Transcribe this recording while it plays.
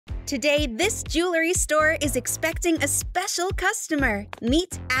Today, this jewelry store is expecting a special customer.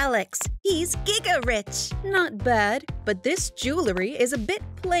 Meet Alex. He's Giga rich. Not bad, but this jewelry is a bit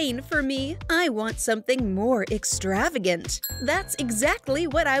plain for me. I want something more extravagant. That's exactly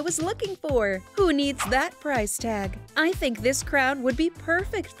what I was looking for. Who needs that price tag? I think this crown would be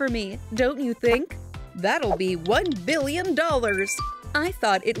perfect for me, don't you think? That'll be $1 billion. I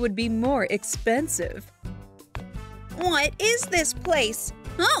thought it would be more expensive. What is this place?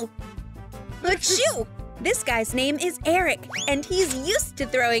 Oh! Achoo! This guy's name is Eric, and he's used to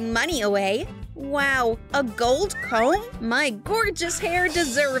throwing money away. Wow, a gold comb? My gorgeous hair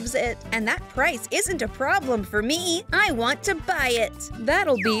deserves it. And that price isn't a problem for me. I want to buy it.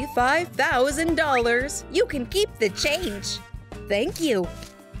 That'll be $5,000. You can keep the change. Thank you.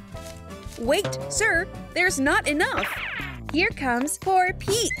 Wait, sir, there's not enough. Here comes poor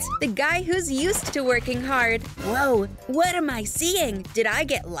Pete, the guy who's used to working hard. Whoa, what am I seeing? Did I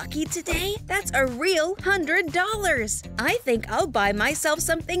get lucky today? That's a real $100. I think I'll buy myself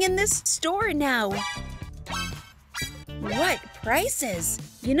something in this store now. What prices?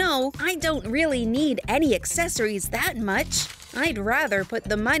 You know, I don't really need any accessories that much. I'd rather put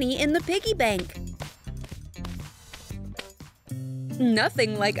the money in the piggy bank.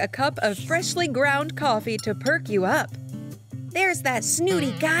 Nothing like a cup of freshly ground coffee to perk you up. There's that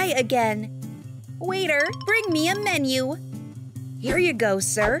snooty guy again. Waiter, bring me a menu. Here you go,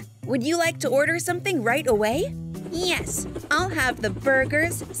 sir. Would you like to order something right away? Yes, I'll have the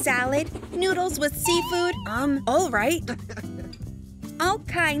burgers, salad, noodles with seafood. All right. All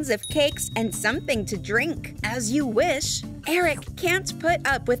kinds of cakes and something to drink, as you wish. Eric can't put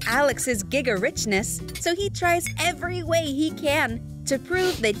up with Alex's Giga richness, so he tries every way he can to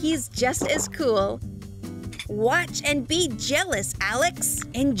prove that he's just as cool. Watch and be jealous, Alex.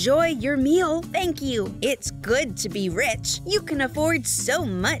 Enjoy your meal. Thank you. It's good to be rich. You can afford so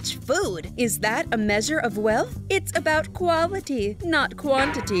much food. Is that a measure of wealth? It's about quality, not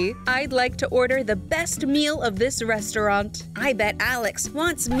quantity. I'd like to order the best meal of this restaurant. I bet Alex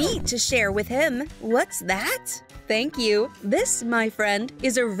wants me to share with him. What's that? Thank you. This, my friend,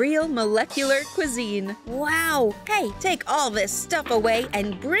 is a real molecular cuisine. Wow! Hey, take all this stuff away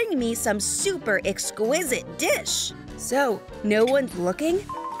and bring me some super exquisite dish. So, no one's looking?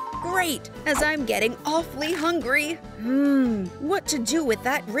 Great, as I'm getting awfully hungry. What to do with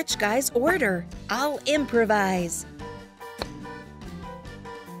that rich guy's order? I'll improvise.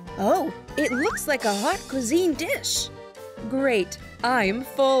 Oh, it looks like a hot cuisine dish. Great, I'm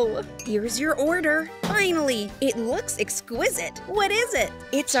full. Here's your order. Finally, it looks exquisite. What is it?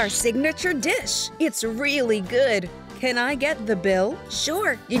 It's our signature dish. It's really good. Can I get the bill?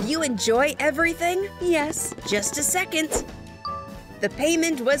 Sure. Did you enjoy everything? Yes. Just a second. The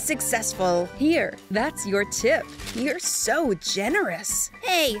payment was successful. Here, that's your tip. You're so generous.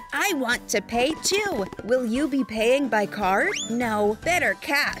 Hey, I want to pay too. Will you be paying by card? No, better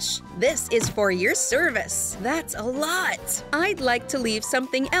cash. This is for your service. That's a lot. I'd like to leave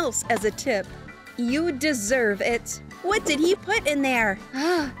something else as a tip. You deserve it. What did he put in there?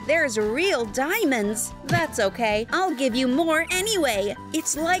 There's real diamonds. That's okay. I'll give you more anyway.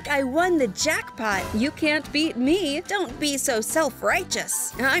 It's like I won the jackpot. You can't beat me. Don't be so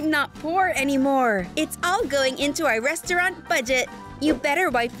self-righteous. I'm not poor anymore. It's all going into our restaurant budget. You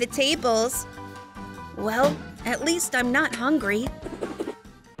better wipe the tables. Well, at least I'm not hungry.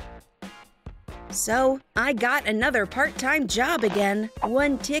 So, I got another part-time job again.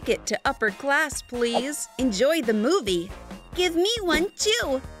 1 ticket to upper class, please. Enjoy the movie. Give me one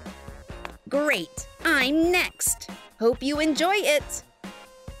too. Great, I'm next. Hope you enjoy it.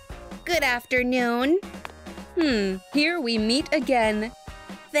 Good afternoon. Here we meet again.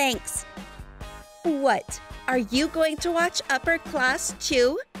 Thanks. What? Are you going to watch upper class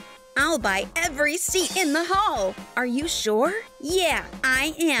too? I'll buy every seat in the hall. Are you sure? Yeah,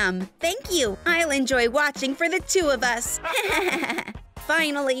 I am. Thank you. I'll enjoy watching for the two of us.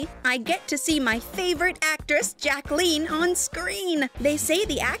 Finally, I get to see my favorite actress, Jacqueline, on screen. They say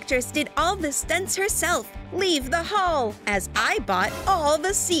the actress did all the stunts herself. Leave the hall, as I bought all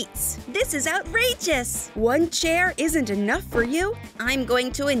the seats. This is outrageous. 1 chair isn't enough for you? I'm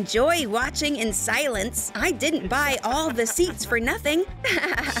going to enjoy watching in silence. I didn't buy all the seats for nothing.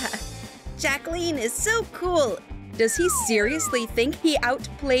 Jacqueline is so cool. Does he seriously think he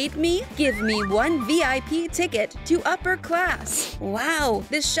outplayed me? Give me 1 VIP ticket to upper class. Wow,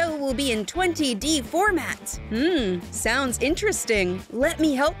 this show will be in 20D format. Sounds interesting. Let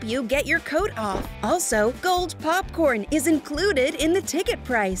me help you get your coat off. Also, gold popcorn is included in the ticket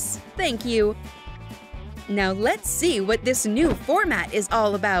price. Thank you. Now let's see what this new format is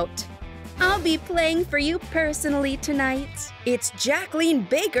all about. I'll be playing for you personally tonight. It's Jacqueline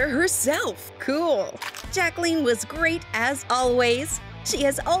Baker herself. Cool. Jacqueline was great as always. She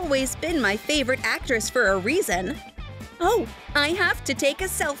has always been my favorite actress for a reason. Oh, I have to take a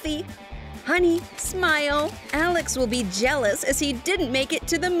selfie. Honey, smile. Alex will be jealous as he didn't make it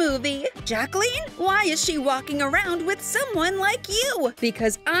to the movie. Jacqueline, why is she walking around with someone like you?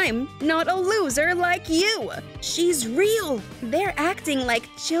 Because I'm not a loser like you. She's real. They're acting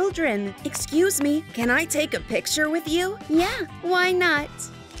like children. Excuse me, can I take a picture with you? Yeah, why not?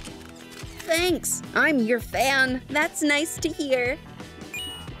 Thanks, I'm your fan. That's nice to hear.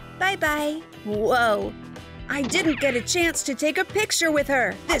 Bye-bye. Whoa. I didn't get a chance to take a picture with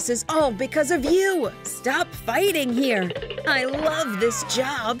her. This is all because of you. Stop fighting here. I love this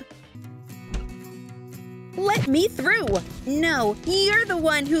job. Let me through. No, you're the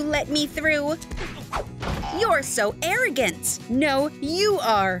one who let me through. You're so arrogant. No, you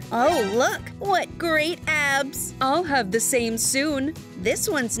are. Oh, look, what great abs. I'll have the same soon. This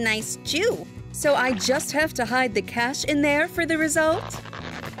one's nice too. So I just have to hide the cash in there for the result?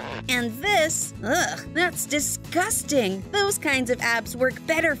 And this, ugh, that's disgusting. Those kinds of abs work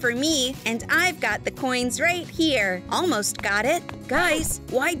better for me, and I've got the coins right here. Almost got it. Guys,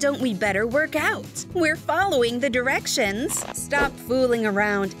 why don't we better work out? We're following the directions. Stop fooling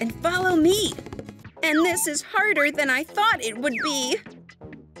around and follow me. And this is harder than I thought it would be.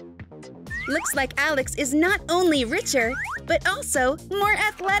 Looks like Alex is not only richer, but also more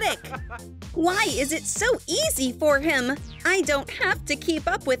athletic. Why is it so easy for him? I don't have to keep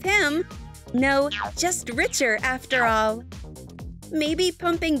up with him. No, just richer after all. Maybe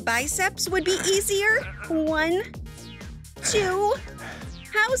pumping biceps would be easier? 1, 2…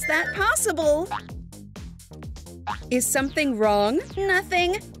 How's that possible? Is something wrong?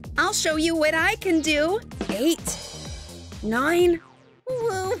 Nothing. I'll show you what I can do. 8, 9…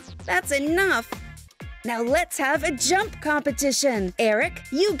 Whoa, that's enough. Now let's have a jump competition. Eric,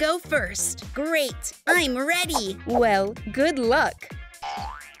 you go first. Great, I'm ready. Well, good luck.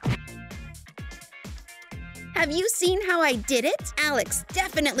 Have you seen how I did it? Alex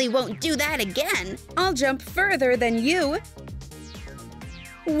definitely won't do that again. I'll jump further than you.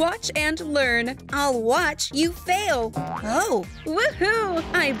 Watch and learn. I'll watch you fail. Oh, woohoo!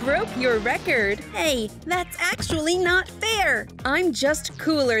 I broke your record. Hey, that's actually not fair. I'm just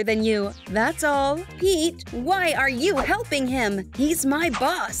cooler than you, that's all. Pete, why are you helping him? He's my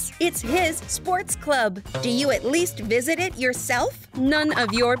boss. It's his sports club. Do you at least visit it yourself? None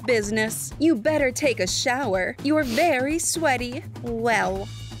of your business. You better take a shower. You're very sweaty. Well…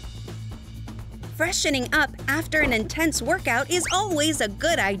 Freshening up after an intense workout is always a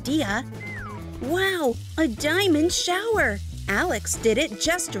good idea. Wow, a diamond shower! Alex did it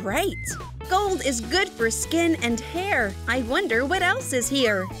just right. Gold is good for skin and hair. I wonder what else is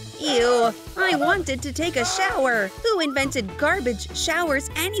here. Ew, I wanted to take a shower. Who invented garbage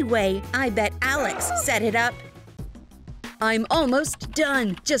showers anyway? I bet Alex set it up. I'm almost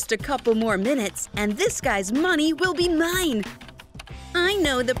done. Just a couple more minutes, and this guy's money will be mine. I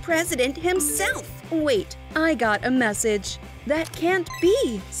know the president himself. Wait, I got a message. That can't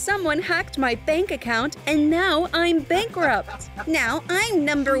be. Someone hacked my bank account and now I'm bankrupt. Now I'm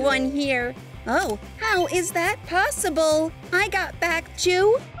 #1 here. Oh, how is that possible? I got back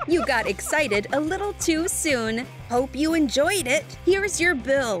too. You got excited a little too soon. Hope you enjoyed it. Here's your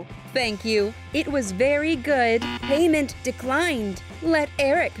bill. Thank you. It was very good. Payment declined. Let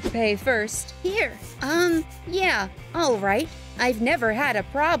Eric pay first. Here. Yeah, all right. I've never had a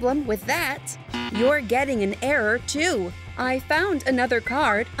problem with that. You're getting an error too. I found another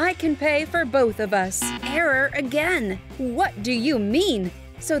card. I can pay for both of us. Error again. What do you mean?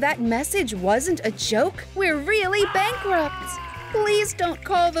 So that message wasn't a joke? We're really bankrupt. Please don't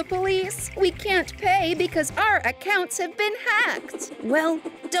call the police. We can't pay because our accounts have been hacked. Well,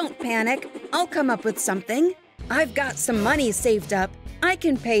 don't panic. I'll come up with something. I've got some money saved up. I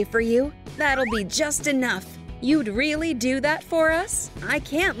can pay for you. That'll be just enough. You'd really do that for us? I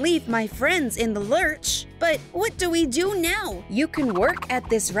can't leave my friends in the lurch. But what do we do now? You can work at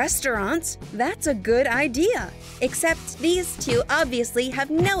this restaurant. That's a good idea. Except these two obviously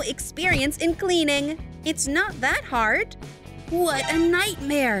have no experience in cleaning. It's not that hard. What a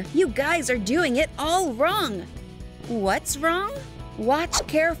nightmare! You guys are doing it all wrong. What's wrong? Watch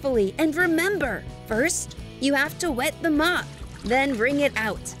carefully and remember, first, you have to wet the mop, then wring it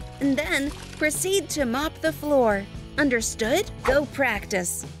out, and then proceed to mop the floor. Understood? Go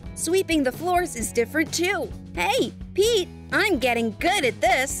practice. Sweeping the floors is different too. Hey, Pete, I'm getting good at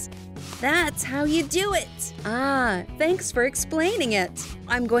this. That's how you do it. Ah, thanks for explaining it.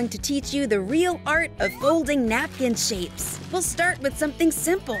 I'm going to teach you the real art of folding napkin shapes. We'll start with something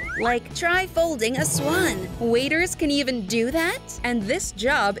simple, like try folding a swan. Waiters can even do that? And this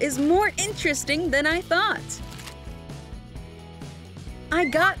job is more interesting than I thought. I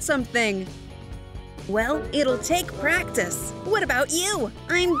got something. Well, it'll take practice. What about you?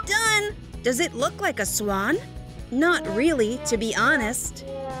 I'm done. Does it look like a swan? Not really, to be honest.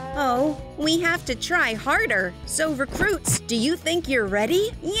 Oh, we have to try harder. So recruits, do you think you're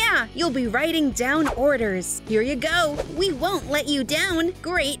ready? Yeah, you'll be writing down orders. Here you go. We won't let you down.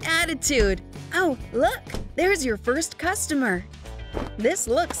 Great attitude. Oh, look, there's your first customer. This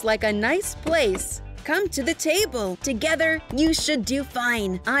looks like a nice place. Come to the table. Together, you should do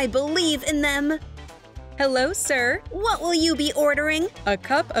fine. I believe in them. Hello, sir. What will you be ordering? A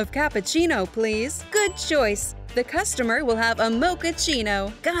cup of cappuccino, please. Good choice. The customer will have a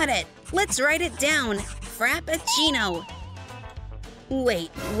mochaccino. Got it. Let's write it down. Frappuccino. Wait,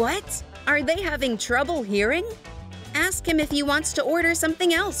 what? Are they having trouble hearing? Ask him if he wants to order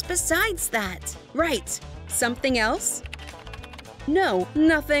something else besides that. Right. Something else? No,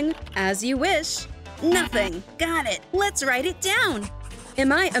 nothing. As you wish. Nothing. Got it. Let's write it down.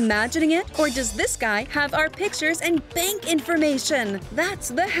 Am I imagining it, or does this guy have our pictures and bank information? That's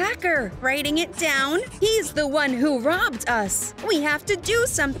the hacker. Writing it down. He's the one who robbed us. We have to do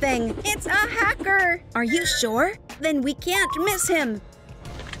something. It's a hacker. Are you sure? Then we can't miss him.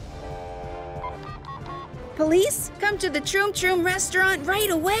 Police, come to the Troom restaurant right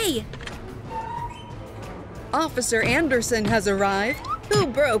away. Officer Anderson has arrived. Who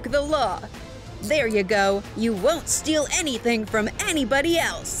broke the law? There you go. You won't steal anything from anybody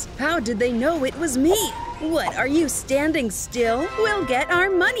else. How did they know it was me? What, are you standing still? We'll get our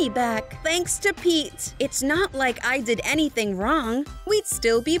money back. Thanks to Pete. It's not like I did anything wrong. We'd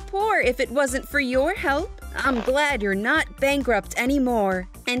still be poor if it wasn't for your help. I'm glad you're not bankrupt anymore.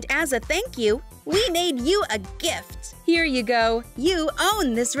 And as a thank you, we made you a gift. Here you go. You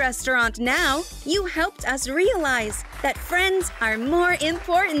own this restaurant now. You helped us realize that friends are more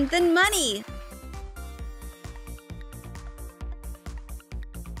important than money.